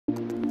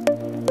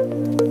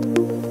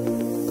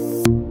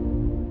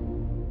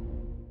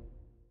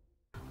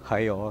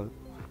Hi all.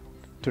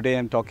 Today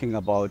I'm talking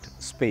about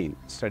Spain,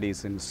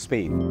 studies in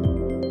Spain.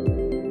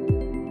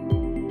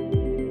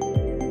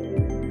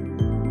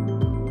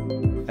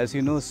 As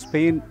you know,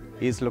 Spain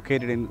is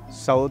located in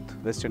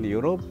southwestern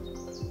Europe,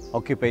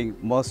 occupying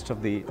most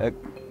of the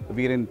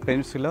Iberian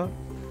Peninsula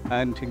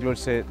and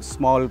includes a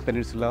small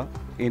peninsula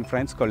in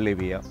France called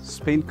Libya.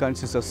 Spain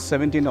consists of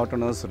 17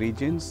 autonomous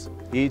regions,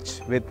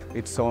 each with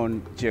its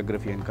own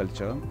geography and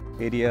culture.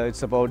 Area,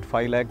 it's about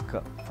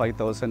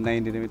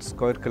 5,598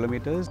 square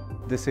kilometers.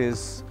 This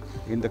is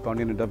in the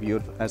continent of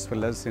Europe as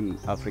well as in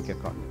Africa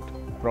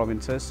continent.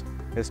 Provinces,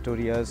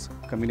 Asturias,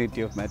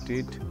 Community of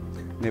Madrid,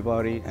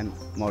 Navarre and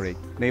Maurice.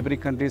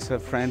 Neighboring countries are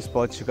France,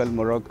 Portugal,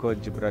 Morocco,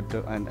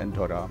 Gibraltar and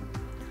Andorra.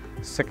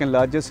 Second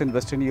largest in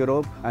Western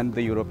Europe and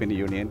the European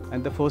Union,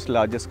 and the fourth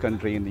largest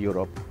country in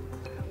Europe.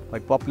 By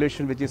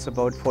population, which is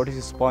about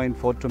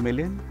 46.42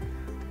 million,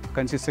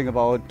 consisting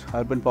about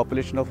urban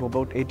population of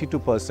about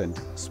 82%.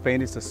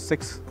 Spain is the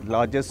sixth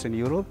largest in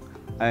Europe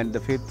and the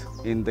fifth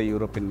in the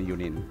European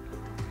Union.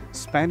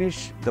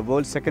 Spanish, the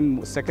world's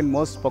second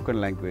most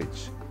spoken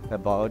language.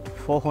 About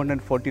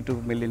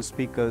 442 million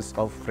speakers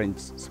of French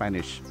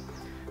Spanish,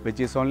 which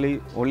is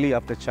only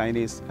after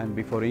Chinese and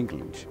before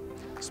English.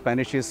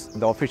 Spanish is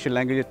the official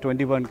language of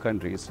 21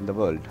 countries in the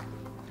world.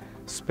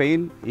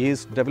 Spain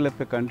is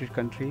developed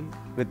country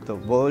with the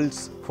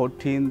world's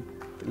 14th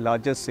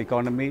largest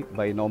economy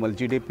by normal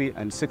GDP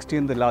and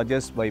 16th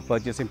largest by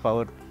purchasing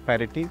power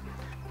parity.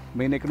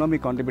 Main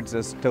economic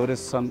contributors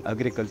tourism,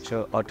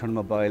 agriculture,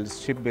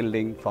 automobiles,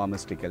 shipbuilding,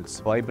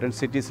 pharmaceuticals. Vibrant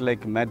cities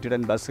like Madrid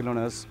and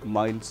Barcelona's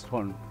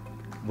milestone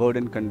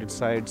verdant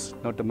countrysides,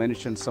 not to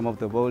mention some of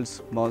the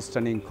world's most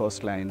stunning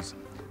coastlines.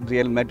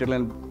 Real Madrid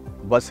and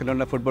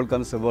Barcelona football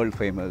comes world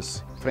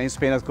famous.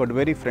 Spain has got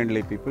very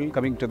friendly people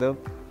coming to the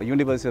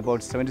university,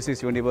 about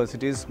 76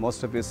 universities,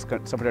 most of it is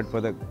supported by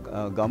the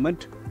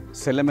government.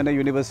 Salamina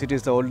University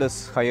is the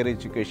oldest higher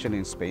education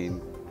in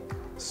Spain.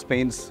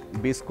 Spain's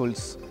B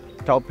schools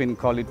top in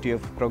quality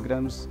of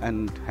programs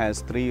and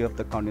has 3 of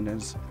the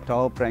continent's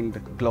top ranked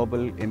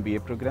global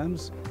MBA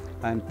programs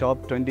and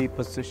top 20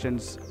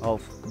 positions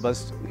of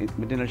best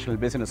international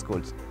business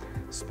schools.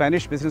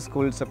 Spanish business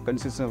schools have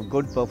consisted of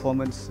good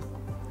performance,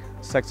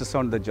 success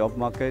on the job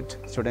market,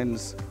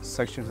 students'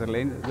 success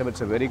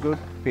levels are very good,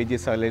 PG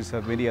salaries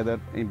are many other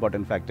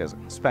important factors.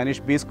 Spanish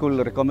B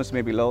school requirements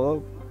may be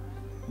lower,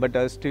 but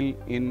are still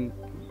in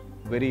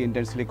very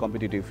intensely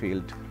competitive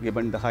field,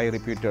 given the high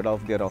reputed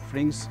of their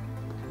offerings,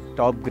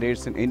 top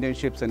grades in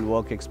internships and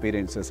work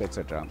experiences,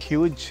 etc.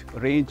 Huge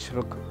range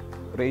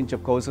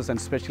of courses and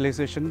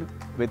specialization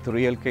with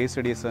real case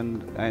studies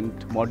and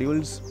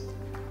modules,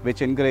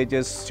 which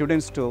encourages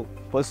students to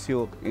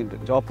pursue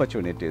job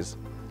opportunities.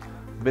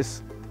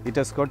 It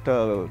has got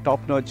a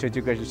top-notch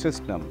education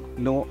system.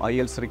 No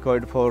IELTS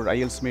required for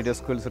IELTS media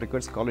schools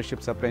required.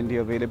 Scholarships are plenty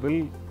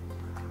available.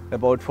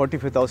 About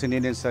 45,000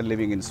 Indians are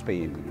living in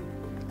Spain.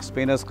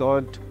 Spain has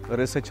got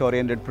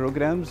research-oriented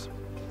programs.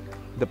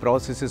 The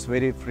process is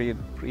very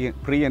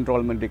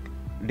pre-enrollment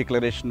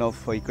declaration of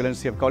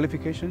equivalency of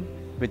qualification,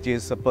 which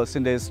is a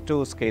percentage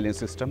to scaling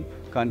system,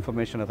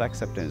 confirmation of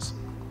acceptance.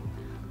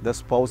 The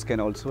spouse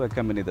can also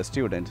accompany the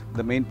student.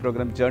 The main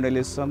program,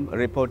 journalism,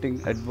 reporting,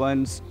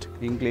 advanced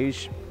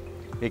English,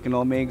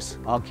 economics,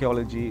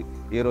 archaeology,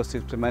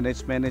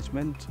 aerospace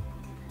management,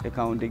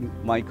 accounting,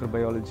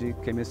 microbiology,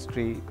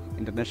 chemistry,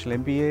 international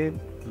MBA,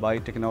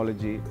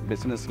 biotechnology,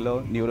 business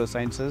law,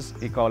 neurosciences,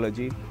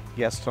 ecology,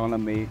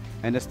 gastronomy,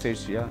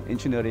 anesthesia,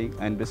 engineering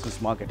and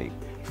business marketing.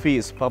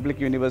 Fees, public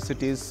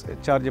universities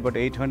charge about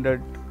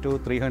 800 to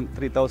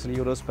 3,000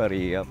 euros per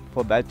year.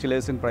 For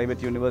bachelors in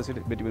private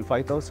university, between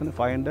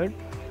 5,500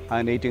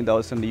 and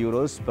 18,000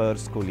 euros per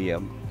school year.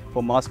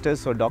 For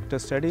masters or doctor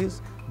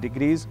studies,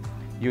 degrees,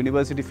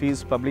 university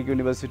fees, public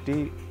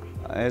university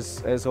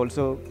as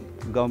also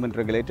government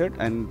regulated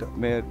and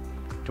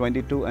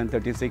 22 and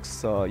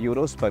 36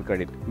 euros per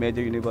credit.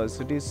 Major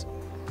universities,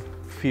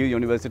 few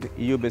university,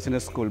 EU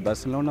Business School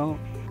Barcelona,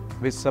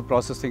 visa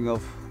processing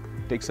of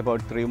takes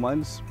about 3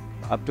 months.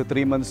 Up to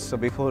 3 months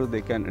before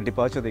they can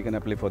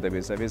apply for the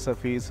visa. Visa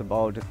fees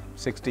about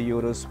 60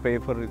 euros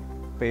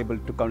payable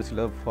to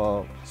Consulate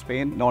of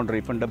Spain,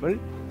 non-refundable.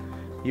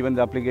 Even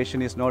the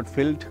application is not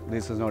filled,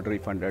 this is not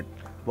refunded.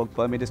 Work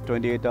permit is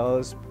 28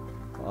 hours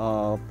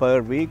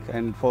per week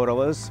and 4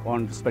 hours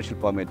on special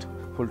permit.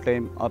 Full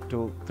time up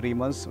to 3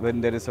 months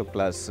when there is a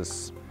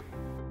classes.